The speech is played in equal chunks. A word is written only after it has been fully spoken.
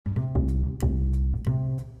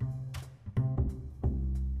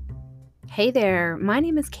Hey there, my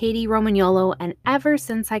name is Katie Romagnolo, and ever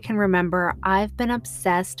since I can remember, I've been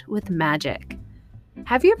obsessed with magic.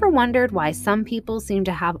 Have you ever wondered why some people seem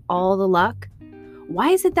to have all the luck?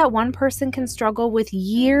 Why is it that one person can struggle with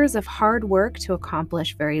years of hard work to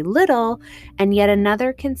accomplish very little, and yet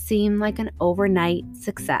another can seem like an overnight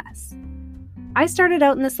success? I started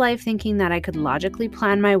out in this life thinking that I could logically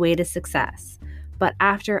plan my way to success. But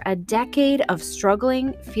after a decade of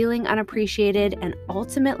struggling, feeling unappreciated, and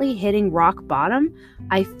ultimately hitting rock bottom,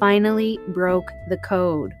 I finally broke the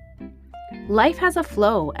code. Life has a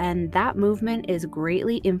flow, and that movement is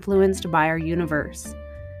greatly influenced by our universe.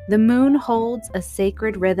 The moon holds a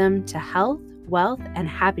sacred rhythm to health, wealth, and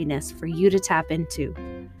happiness for you to tap into.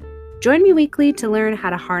 Join me weekly to learn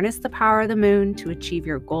how to harness the power of the moon to achieve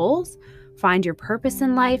your goals, find your purpose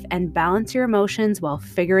in life, and balance your emotions while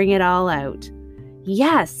figuring it all out.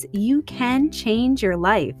 Yes, you can change your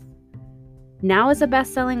life. Now, as a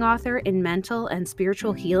best-selling author in mental and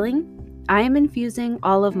spiritual healing, I am infusing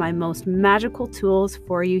all of my most magical tools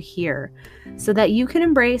for you here so that you can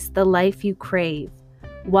embrace the life you crave.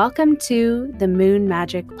 Welcome to the Moon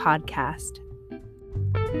Magic Podcast.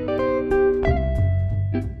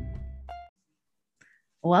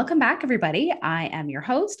 Welcome back, everybody. I am your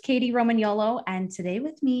host, Katie Romagnolo, and today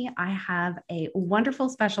with me, I have a wonderful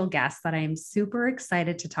special guest that I am super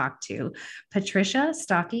excited to talk to. Patricia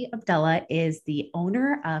Stocky Abdullah is the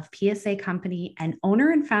owner of PSA Company and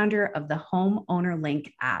owner and founder of the Homeowner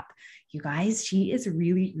Link app. You guys, she is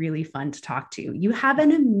really, really fun to talk to. You have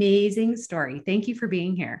an amazing story. Thank you for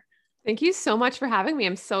being here. Thank you so much for having me.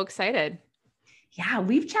 I'm so excited. Yeah,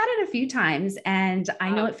 we've chatted a few times, and I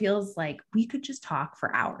know it feels like we could just talk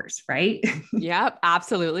for hours, right? Yep,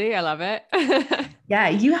 absolutely. I love it. Yeah,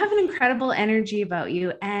 you have an incredible energy about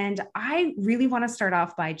you. And I really want to start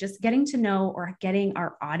off by just getting to know or getting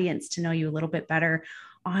our audience to know you a little bit better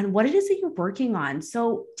on what it is that you're working on.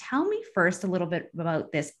 So tell me first a little bit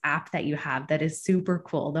about this app that you have that is super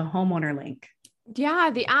cool, the Homeowner Link. Yeah,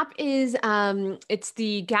 the app is it's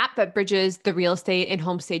the gap that bridges the real estate and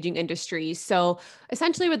home staging industries. So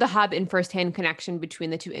essentially we're the hub and firsthand connection between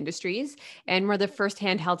the two industries. And we're the first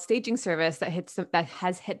handheld staging service that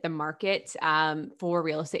has hit the market for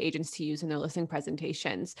real estate agents to use in their listing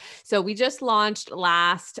presentations. So we just launched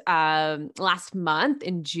last month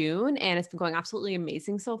in June, and it's been going absolutely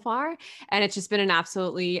amazing so far. And it's just been an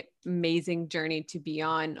absolutely amazing journey to be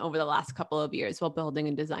on over the last couple of years while building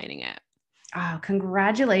and designing it. Oh,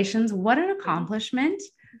 congratulations. What an accomplishment.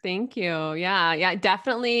 Thank you. Yeah,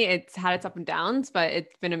 definitely. It's had its up and downs, but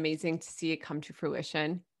it's been amazing to see it come to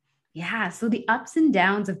fruition. Yeah. So the ups and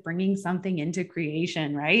downs of bringing something into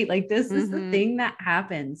creation, right? Like this is the thing that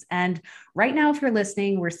happens. And right now, if you're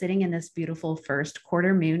listening, we're sitting in this beautiful first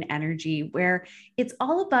quarter moon energy where it's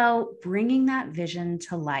all about bringing that vision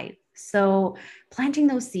to life. So planting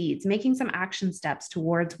those seeds, making some action steps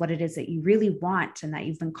towards what it is that you really want and that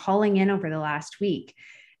you've been calling in over the last week.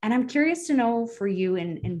 And I'm curious to know for you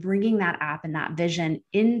in bringing that app and that vision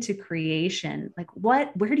into creation, like where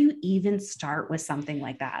do you even start with something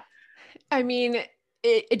like that? I mean,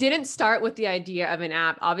 it didn't start with the idea of an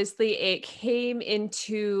app. Obviously, it came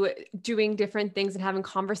into doing different things and having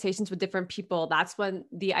conversations with different people. That's when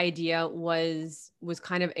the idea was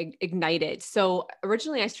kind of ignited. So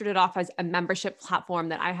originally, I started off as a membership platform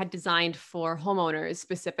that I had designed for homeowners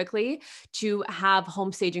specifically to have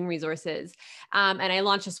home staging resources. And I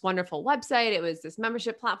launched this wonderful website. It was this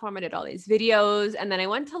membership platform. I did all these videos, and then I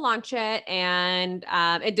went to launch it, and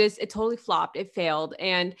it totally flopped. It failed,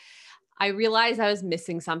 and I realized I was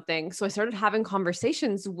missing something. So I started having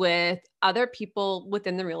conversations with other people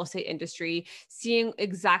within the real estate industry, seeing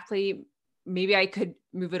exactly maybe I could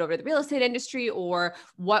move it over to the real estate industry or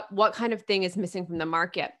what kind of thing is missing from the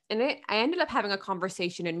market. And I ended up having a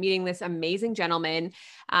conversation and meeting this amazing gentleman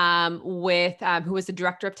who was the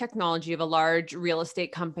director of technology of a large real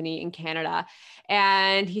estate company in Canada.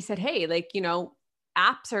 And he said, hey,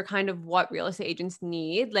 apps are kind of what real estate agents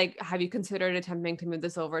need. Like, have you considered attempting to move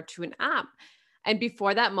this over to an app? And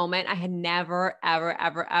before that moment, I had never, ever,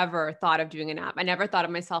 ever, ever thought of doing an app. I never thought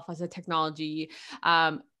of myself as a technology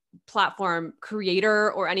platform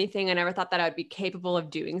creator or anything. I never thought that I would be capable of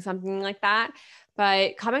doing something like that.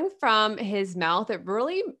 But coming from his mouth, it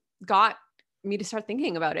really got me to start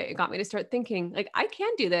thinking about it. It got me to start thinking like, I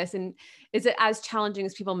can do this. And is it as challenging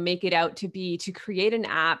as people make it out to be to create an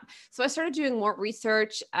app? So I started doing more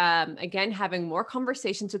research, again, having more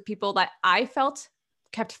conversations with people that I felt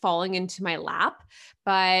kept falling into my lap.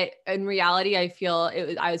 But in reality, I feel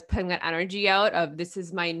I was putting that energy out of, this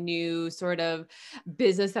is my new sort of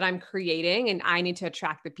business that I'm creating, and I need to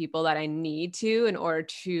attract the people that I need to in order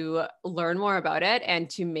to learn more about it and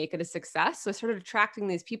to make it a success. So I started attracting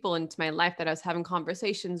these people into my life that I was having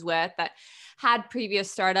conversations with that had previous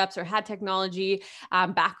startups or had technology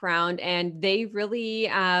background, and they really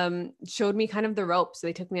showed me kind of the ropes. So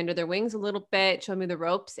they took me under their wings a little bit, showed me the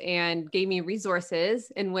ropes, and gave me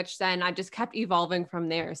resources in which then I just kept evolving from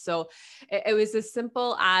there. So it was as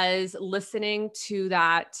simple as listening to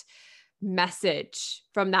that message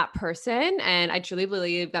from that person. And I truly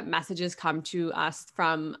believe that messages come to us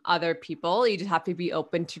from other people. You just have to be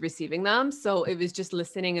open to receiving them. So it was just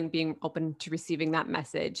listening and being open to receiving that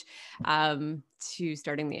message to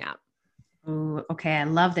starting the app. Ooh, okay. I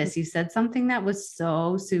love this. You said something that was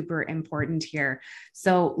so super important here.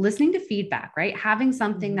 So listening to feedback, right? Having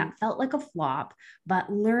something that felt like a flop,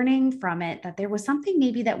 but learning from it that there was something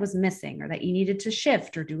maybe that was missing or that you needed to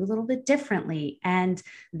shift or do a little bit differently. And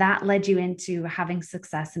that led you into having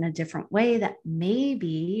success in a different way that maybe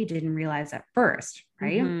you didn't realize at first,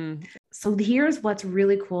 right? Mm-hmm. So here's what's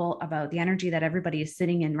really cool about the energy that everybody is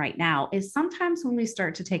sitting in right now is sometimes when we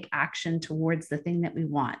start to take action towards the thing that we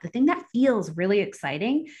want, the thing that feels really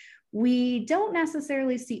exciting, we don't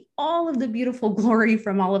necessarily see all of the beautiful glory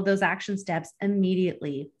from all of those action steps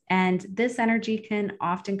immediately. And this energy can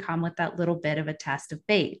often come with that little bit of a test of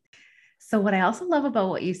faith. So what I also love about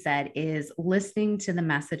what you said is listening to the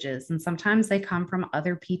messages. And sometimes they come from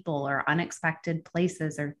other people or unexpected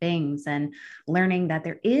places or things, and learning that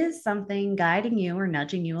there is something guiding you or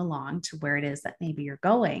nudging you along to where it is that maybe you're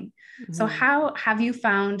going. Mm-hmm. So how have you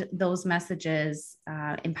found those messages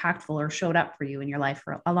impactful or showed up for you in your life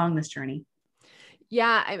along this journey?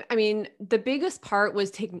 Yeah, I mean, the biggest part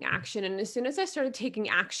was taking action. And as soon as I started taking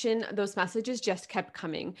action, those messages just kept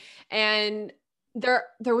coming. And there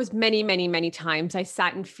was many times I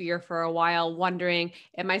sat in fear for a while, wondering,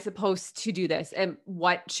 am I supposed to do this? And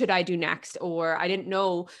what should I do next? Or I didn't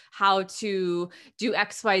know how to do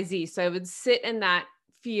XYZ. So I would sit in that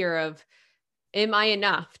fear of, am I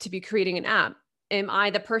enough to be creating an app? Am I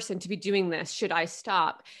the person to be doing this? Should I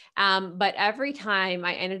stop? But every time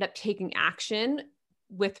I ended up taking action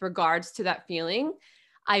with regards to that feeling,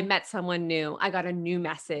 I met someone new. I got a new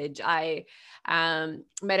message. I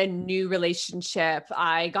met a new relationship.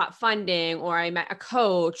 I got funding, or I met a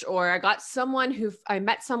coach, or I met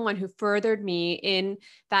someone who furthered me in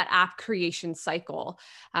that app creation cycle.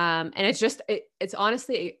 And it's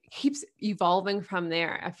honestly, it keeps evolving from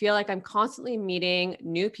there. I feel like I'm constantly meeting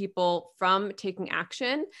new people from taking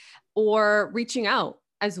action or reaching out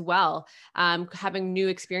as well, having new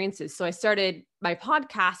experiences. So I started my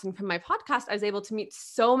podcast, and from my podcast, I was able to meet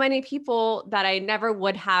so many people that I never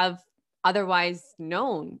would have otherwise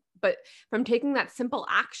known. But from taking that simple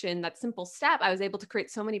action, that simple step, I was able to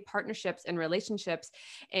create so many partnerships and relationships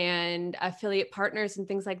and affiliate partners and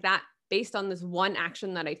things like that based on this one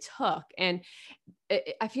action that I took. And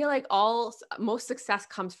I feel like most success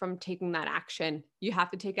comes from taking that action. You have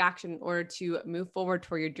to take action in order to move forward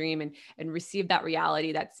toward your dream and receive that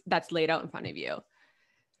reality that's laid out in front of you.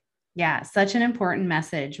 Yeah, such an important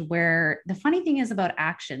message, where the funny thing is about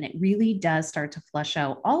action, it really does start to flush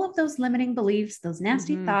out all of those limiting beliefs, those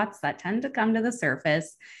nasty thoughts that tend to come to the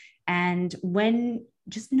surface. And when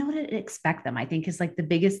just know to expect them, I think is like the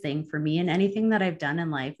biggest thing for me. And anything that I've done in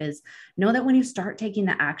life is know that when you start taking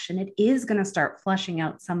the action, it is going to start flushing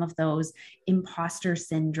out some of those imposter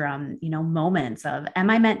syndrome, moments of, am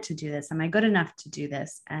I meant to do this? Am I good enough to do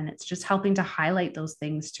this? And it's just helping to highlight those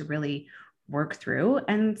things to really work through.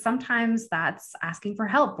 And sometimes that's asking for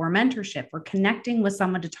help or mentorship or connecting with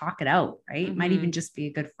someone to talk it out, right? It might even just be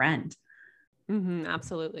a good friend.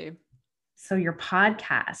 Absolutely. So your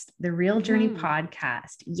podcast, the Real Journey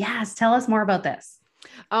podcast. Yes. Tell us more about this.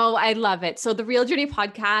 Oh, I love it. So the Real Journey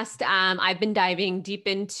podcast, I've been diving deep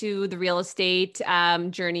into the real estate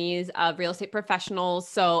journeys of real estate professionals.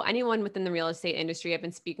 So anyone within the real estate industry, I've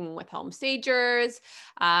been speaking with home stagers,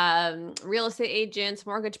 real estate agents,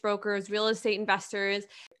 mortgage brokers, real estate investors.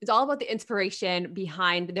 It's all about the inspiration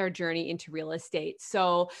behind their journey into real estate.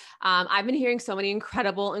 So I've been hearing so many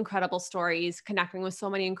incredible stories, connecting with so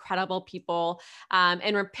many incredible people.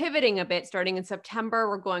 And we're pivoting a bit. Starting in September,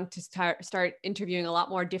 we're going to start interviewing a lot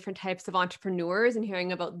more different types of entrepreneurs and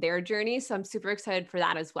hearing about their journey. So I'm super excited for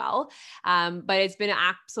that as well. But it's been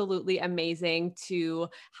absolutely amazing to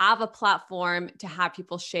have a platform to have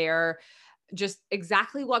people share just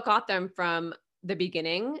exactly what got them from the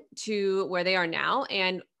beginning to where they are now.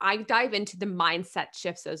 And I dive into the mindset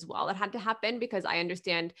shifts as well that had to happen, because I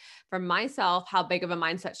understand for myself how big of a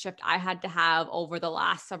mindset shift I had to have over the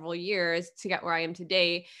last several years to get where I am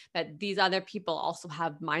today, that these other people also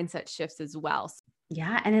have mindset shifts as well.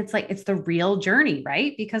 Yeah. And it's like, it's the real journey,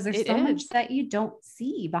 right? Because there's It so much is. that you don't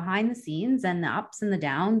see behind the scenes and the ups and the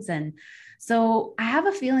downs. And so I have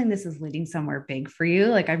a feeling this is leading somewhere big for you.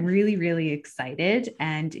 Like, I'm really, really excited.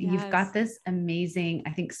 And you've got Yes. this amazing,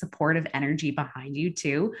 I think, supportive energy behind you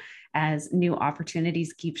too, as new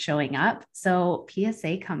opportunities keep showing up. So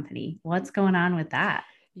PSA Company, what's going on with that?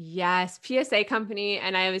 Yes, PSA Company.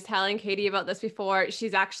 And I was telling Katie about this before.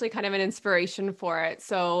 She's actually kind of an inspiration for it.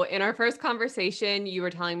 So, in our first conversation, you were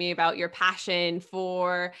telling me about your passion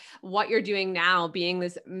for what you're doing now, being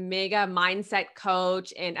this mega mindset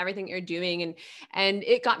coach and everything you're doing. And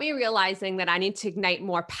it got me realizing that I need to ignite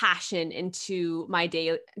more passion into my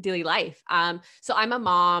daily life. So, I'm a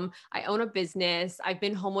mom, I own a business, I've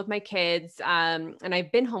been home with my kids, and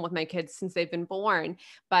I've been home with my kids since they've been born.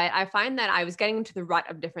 But I find that I was getting into the rut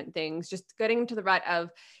of different things, just getting into the rut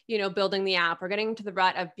of, building the app, or getting into the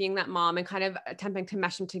rut of being that mom and kind of attempting to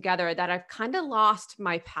mesh them together, that I've kind of lost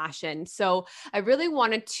my passion. So I really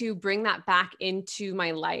wanted to bring that back into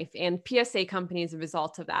my life. And PSA Company is a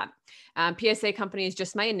result of that. PSA Company is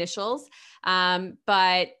just my initials.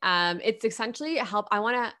 But it's essentially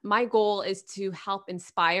my goal is to help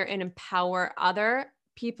inspire and empower other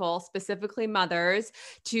people, specifically mothers,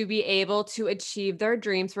 to be able to achieve their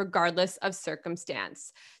dreams regardless of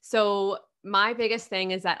circumstance. So my biggest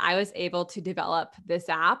thing is that I was able to develop this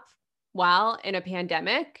app while in a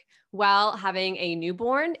pandemic, while having a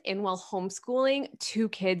newborn, and while homeschooling two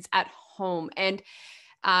kids at home. And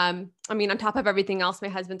on top of everything else, my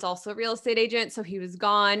husband's also a real estate agent, so he was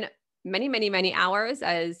gone many, many, many hours,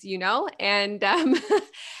 as you know. And it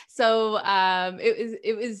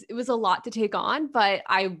was a lot to take on, but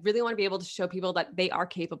I really want to be able to show people that they are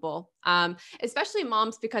capable, especially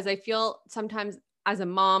moms, because I feel sometimes as a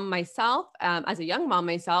mom myself, as a young mom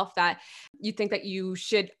myself, that you think that you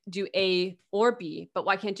should do A or B, but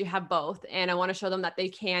why can't you have both? And I want to show them that they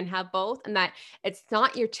can have both, and that it's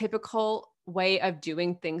not your typical way of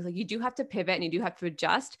doing things. Like, you do have to pivot and you do have to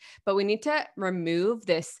adjust, but we need to remove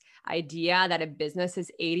this idea that a business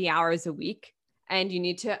is 80 hours a week and you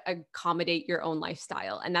need to accommodate your own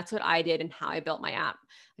lifestyle. And that's what I did and how I built my app.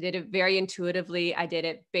 I did it very intuitively. I did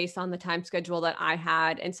it based on the time schedule that I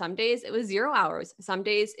had. And some days it was 0 hours. Some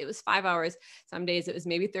days it was 5 hours. Some days it was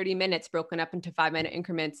maybe 30 minutes broken up into 5-minute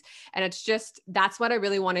increments. And it's just, that's what I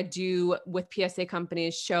really want to do with PSA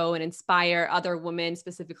Companies, show and inspire other women,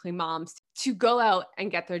 specifically moms, to go out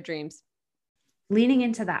and get their dreams. Leaning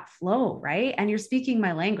into that flow, right? And you're speaking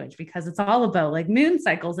my language, because it's all about like moon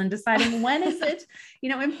cycles and deciding when is it,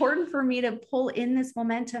 important for me to pull in this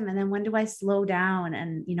momentum, and then when do I slow down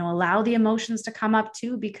and, allow the emotions to come up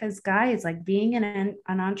too, because guys, like, being an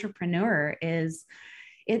entrepreneur is,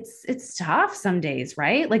 it's tough some days,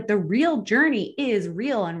 right? Like, the real journey is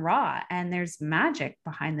real and raw, and there's magic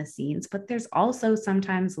behind the scenes, but there's also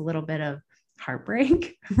sometimes a little bit of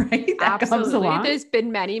heartbreak, right? That comes Absolutely. along. There's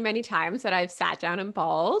been many, many times that I've sat down and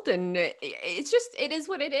bawled, and it is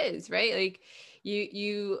what it is, right? Like,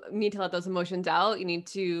 you need to let those emotions out. You need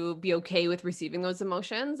to be okay with receiving those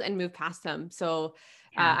emotions and move past them. So,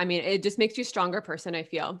 Yeah. it just makes you a stronger person, I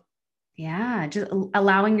feel. Yeah, just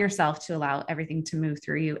allowing yourself to allow everything to move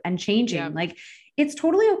through you and changing. Yeah. Like, it's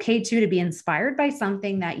totally okay too to be inspired by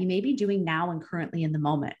something that you may be doing now and currently in the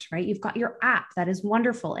moment, right? You've got your app that is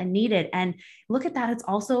wonderful and needed. And look at that. It's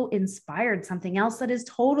also inspired something else that is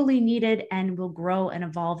totally needed and will grow and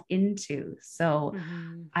evolve into. So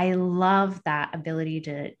I love that ability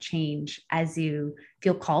to change as you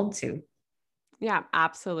feel called to. Yeah,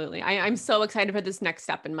 absolutely. I'm so excited for this next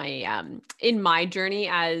step in my journey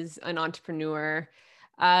as an entrepreneur.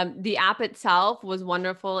 The app itself was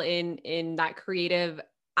wonderful in that creative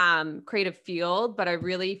field, but I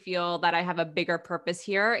really feel that I have a bigger purpose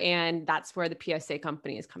here, and that's where the PSA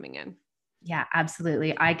Company is coming in. Yeah,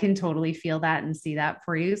 absolutely. I can totally feel that and see that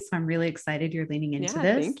for you. So I'm really excited you're leaning into Yeah,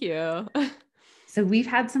 this. thank you. So we've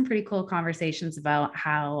had some pretty cool conversations about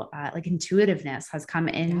how like intuitiveness has come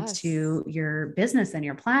Yes. into your business and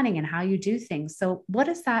your planning and how you do things. So what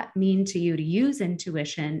does that mean to you to use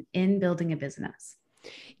intuition in building a business?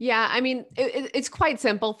 Yeah, it's quite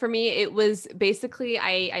simple for me. It was basically,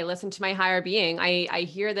 I listen to my higher being. I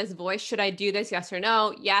hear this voice. Should I do this? Yes or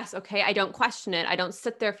no? Yes. Okay. I don't question it. I don't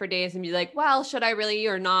sit there for days and be like, well, should I really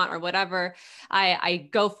or not or whatever. I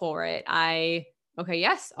go for it. I Okay,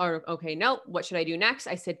 yes, or okay, no, what should I do next?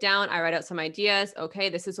 I sit down, I write out some ideas. Okay,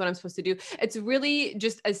 this is what I'm supposed to do. It's really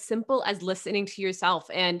just as simple as listening to yourself.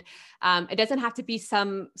 And it doesn't have to be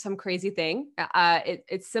some crazy thing.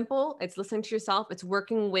 It's simple. It's listening to yourself. It's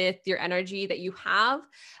working with your energy that you have.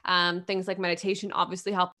 Things like meditation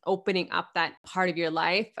obviously help opening up that part of your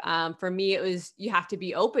life. For me, it was you have to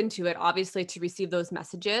be open to it, obviously, to receive those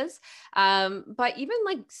messages. But even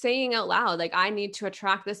like saying out loud, like, I need to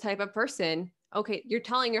attract this type of person. Okay, you're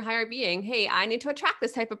telling your higher being, hey, I need to attract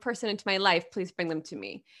this type of person into my life. Please bring them to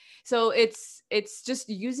me. So it's just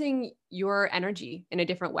using your energy in a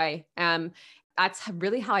different way. That's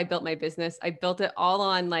really how I built my business. I built it all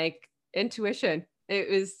on like intuition. It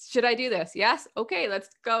was, should I do this? Yes. Okay, let's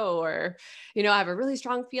go. Or, I have a really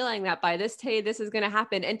strong feeling that by this day, this is going to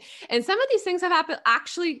happen. And some of these things have happened,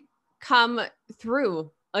 actually come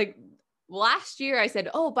through. Like last year I said,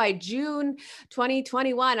 oh, by June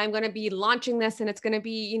 2021, I'm going to be launching this and it's going to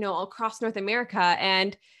be, across North America.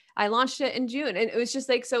 And I launched it in June. And it was just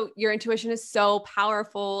like, so your intuition is so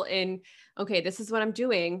powerful in, okay, this is what I'm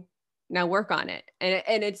doing. Now work on it.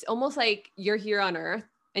 And it's almost like you're here on earth,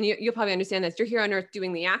 and you'll probably understand this. You're here on earth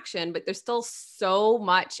doing the action, but there's still so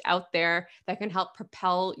much out there that can help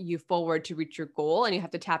propel you forward to reach your goal. And you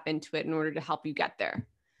have to tap into it in order to help you get there.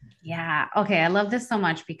 Yeah. Okay. I love this so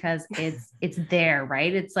much because it's there,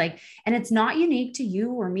 right? It's like, and it's not unique to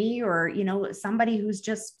you or me or, somebody who's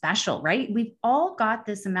just special, right? We've all got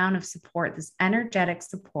this amount of support, this energetic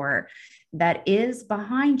support that is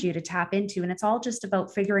behind you to tap into. And it's all just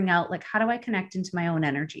about figuring out, like, how do I connect into my own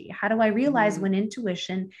energy? How do I realize when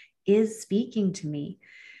intuition is speaking to me?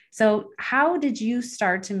 So how did you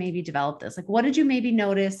start to maybe develop this? Like, what did you maybe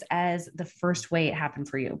notice as the first way it happened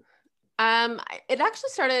for you? It actually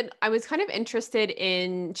started, I was kind of interested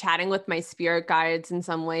in chatting with my spirit guides in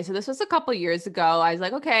some way. So this was a couple years ago. I was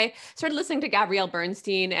like, okay, started listening to Gabrielle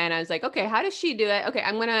Bernstein and I was like, okay, how does she do it? Okay,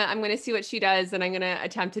 I'm going to see what she does and I'm going to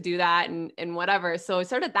attempt to do that and whatever. So it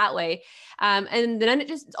started that way. And then it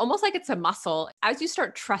just almost like it's a muscle. As you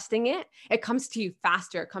start trusting it, it comes to you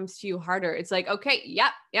faster. It comes to you harder. It's like, okay,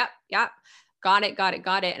 yep. Got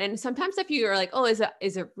it. And sometimes if you are like, oh, is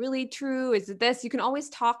it really true? Is it this? You can always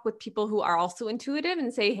talk with people who are also intuitive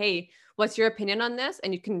and say, hey, what's your opinion on this?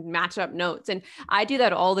 And you can match up notes. And I do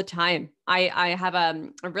that all the time. I have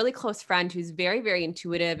a really close friend who's very, very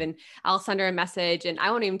intuitive, and I'll send her a message and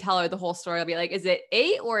I won't even tell her the whole story. I'll be like, is it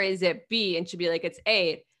A or is it B? And she'll be like, it's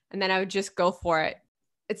A. And then I would just go for it.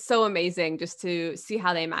 It's so amazing just to see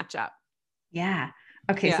how they match up. Yeah.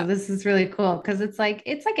 Okay. So this is really cool because it's like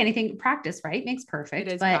anything, practice, right? Makes perfect.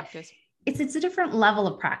 It is but practice. It's a different level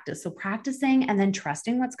of practice. So practicing and then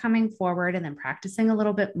trusting what's coming forward and then practicing a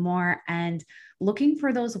little bit more and looking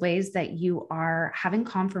for those ways that you are having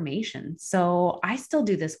confirmation. So I still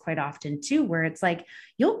do this quite often too, where it's like,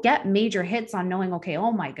 you'll get major hits on knowing, okay,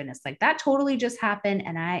 oh my goodness, like that totally just happened.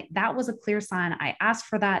 And that was a clear sign. I asked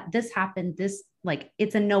for that. This happened. This, like,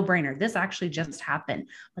 it's a no-brainer. This actually just happened.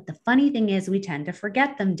 But the funny thing is we tend to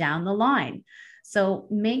forget them down the line. So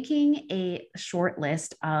making a short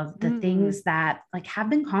list of the things that like have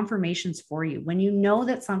been confirmations for you when you know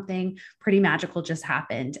that something pretty magical just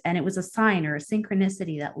happened and it was a sign or a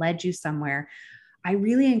synchronicity that led you somewhere. I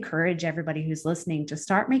really encourage everybody who's listening to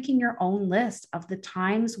start making your own list of the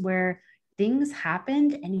times where things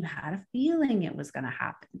happened and you had a feeling it was going to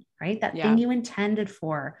happen, right? That thing you intended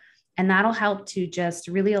for. And that'll help to just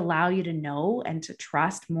really allow you to know and to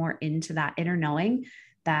trust more into that inner knowing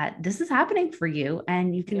that this is happening for you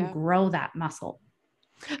and you can grow that muscle.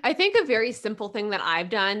 I think a very simple thing that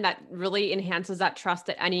I've done that really enhances that trust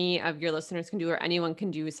that any of your listeners can do or anyone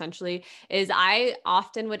can do essentially is I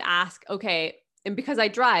often would ask, okay, and because I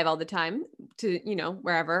drive all the time to,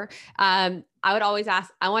 wherever, I would always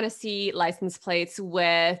ask, I want to see license plates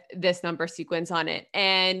with this number sequence on it.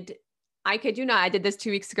 And I kid you not, I did this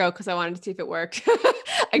 2 weeks ago because I wanted to see if it worked.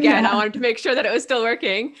 Again, I wanted to make sure that it was still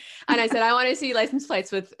working. And I said, I want to see license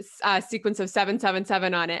plates with a sequence of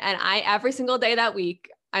 777 on it. And every single day that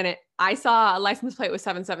week, I saw a license plate with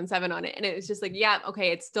 777 on it. And it was just like, yeah,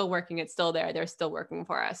 okay, it's still working. It's still there. They're still working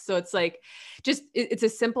for us. So it's like, it's a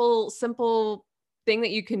simple thing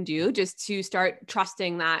that you can do just to start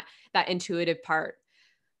trusting that intuitive part.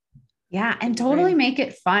 Yeah. And totally make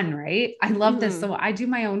it fun, right? I love this. So I do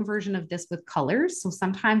my own version of this with colors. So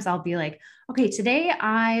sometimes I'll be like, okay, today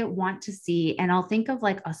I want to see, and I'll think of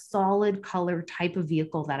like a solid color type of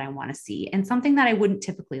vehicle that I want to see and something that I wouldn't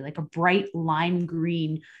typically, like a bright lime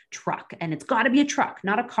green truck. And it's got to be a truck,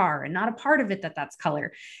 not a car, and not a part of it that's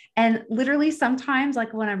color. And literally sometimes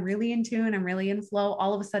like when I'm really in tune, I'm really in flow,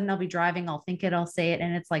 all of a sudden I'll be driving, I'll think it, I'll say it.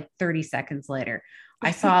 And it's like 30 seconds later.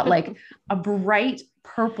 I saw like a bright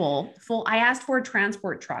purple full. I asked for a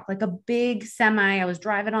transport truck, like a big semi. I was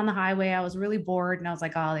driving on the highway. I was really bored and I was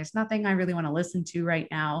like, oh, there's nothing I really want to listen to right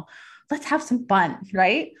now. Let's have some fun.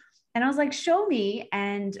 Right. And I was like, show me.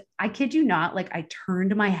 And I kid you not, like I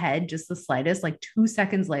turned my head just the slightest, like 2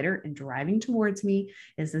 seconds later, and driving towards me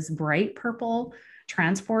is this bright purple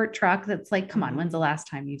transport truck. That's like, come on, when's the last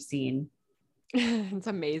time you've seen? It's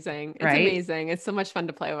amazing. It's Right? amazing. It's so much fun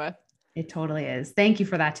to play with. It totally is. Thank you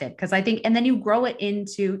for that tip. Because I think, and then you grow it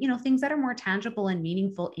into, things that are more tangible and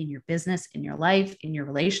meaningful in your business, in your life, in your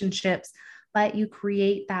relationships, but you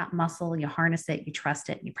create that muscle, you harness it, you trust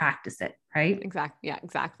it, and you practice it. Right? Exactly. Yeah,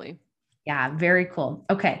 exactly. Yeah, very cool.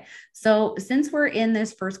 Okay. So since we're in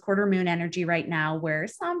this first quarter moon energy right now, where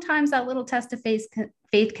sometimes that little test of faith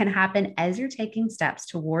can happen as you're taking steps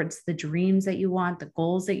towards the dreams that you want, the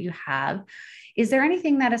goals that you have, is there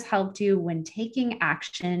anything that has helped you when taking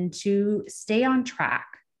action to stay on track?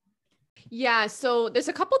 Yeah. So there's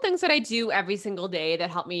a couple things that I do every single day that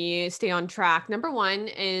help me stay on track. Number one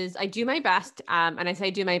is I do my best. And I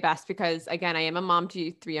say do my best because again, I am a mom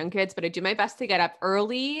to 3 young kids, but I do my best to get up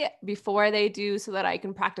early before they do so that I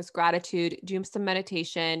can practice gratitude, do some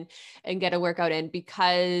meditation and get a workout in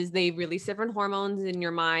because they release different hormones in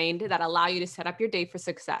your mind that allow you to set up your day for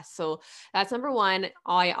success. So that's number one.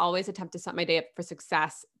 I always attempt to set my day up for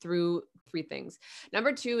success through 3 things.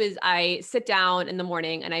 Number 2 is I sit down in the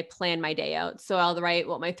morning and I plan my day out. So I'll write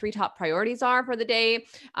what my 3 top priorities are for the day.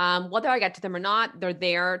 Whether I get to them or not, they're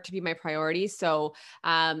there to be my priorities. So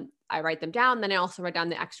I write them down. Then I also write down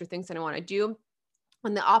the extra things that I want to do.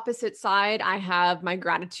 On the opposite side, I have my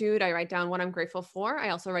gratitude. I write down what I'm grateful for. I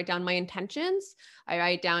also write down my intentions. I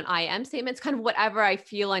write down I am statements, kind of whatever I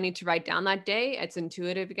feel I need to write down that day. It's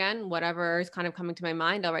intuitive again, whatever is kind of coming to my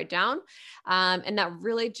mind, I'll write down. And that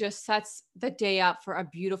really just sets the day up for a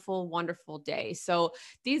beautiful, wonderful day. So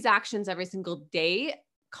these actions every single day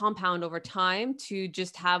compound over time to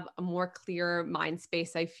just have a more clear mind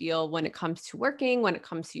space, I feel, when it comes to working, when it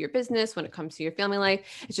comes to your business, when it comes to your family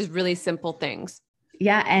life. It's just really simple things.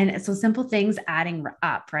 Yeah. And so simple things adding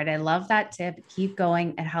up, right? I love that tip. Keep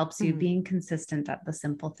going. It helps you being consistent at the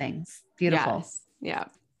simple things. Beautiful. Yes. Yeah.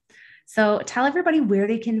 So tell everybody where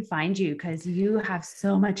they can find you because you have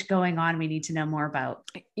so much going on we need to know more about.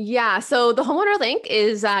 Yeah. So the homeowner link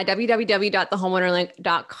is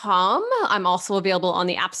www.thehomeownerlink.com. I'm also available on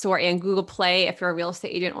the App Store and Google Play. If you're a real estate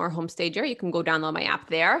agent or a home stager, you can go download my app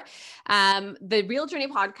there. The Real Journey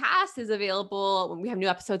podcast is available when we have new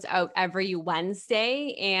episodes out every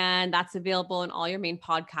Wednesday, and that's available on all your main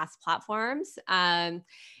podcast platforms.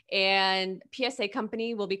 And PSA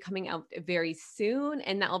Company will be coming out very soon,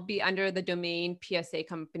 and that will be under the domain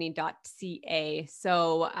psacompany.ca.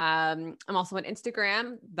 So I'm also on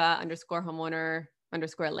Instagram,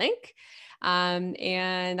 _homeowner_link.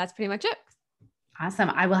 And that's pretty much it. Awesome.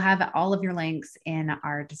 I will have all of your links in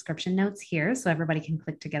our description notes here so everybody can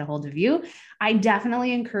click to get a hold of you. I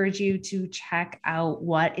definitely encourage you to check out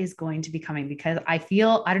what is going to be coming because I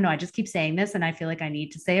don't know, I just keep saying this and I feel like I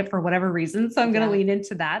need to say it for whatever reason. So I'm going to lean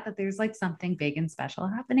into that there's like something big and special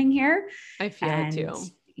happening here. I feel it too.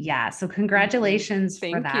 Yeah. So congratulations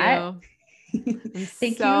for that.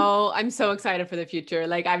 Thank you. I'm so excited for the future.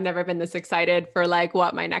 Like I've never been this excited for like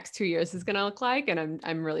what my next 2 years is going to look like. And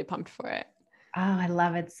I'm really pumped for it. Oh, I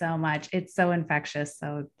love it so much. It's so infectious.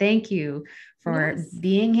 So thank you for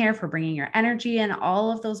being here, for bringing your energy and all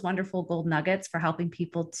of those wonderful gold nuggets for helping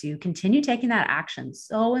people to continue taking that action.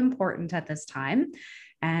 So important at this time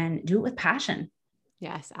and do it with passion.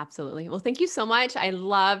 Yes, absolutely. Well, thank you so much. I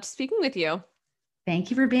loved speaking with you. Thank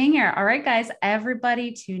you for being here. All right, guys,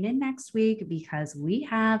 everybody tune in next week because we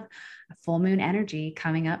have a full moon energy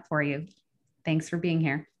coming up for you. Thanks for being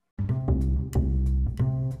here.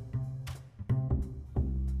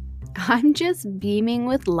 I'm just beaming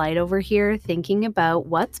with light over here, thinking about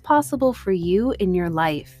what's possible for you in your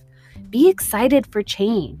life. Be excited for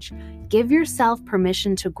change. Give yourself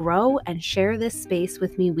permission to grow and share this space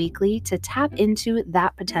with me weekly to tap into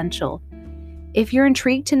that potential. If you're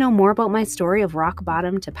intrigued to know more about my story of rock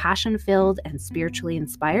bottom to passion-filled and spiritually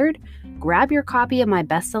inspired, grab your copy of my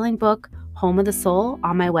best-selling book, Home of the Soul,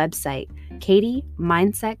 on my website,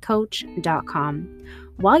 katiemindsetcoach.com.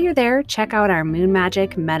 While you're there, check out our Moon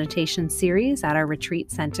Magic meditation series at our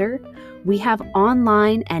retreat center. We have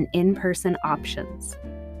online and in-person options.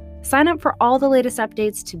 Sign up for all the latest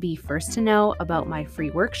updates to be first to know about my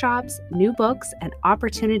free workshops, new books, and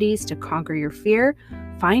opportunities to conquer your fear,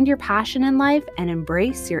 find your passion in life, and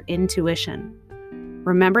embrace your intuition.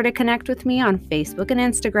 Remember to connect with me on Facebook and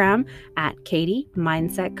Instagram at Katie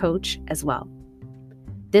Mindset Coach as well.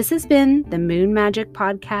 This has been the Moon Magic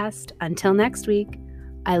Podcast. Until next week,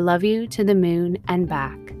 I love you to the moon and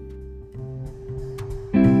back.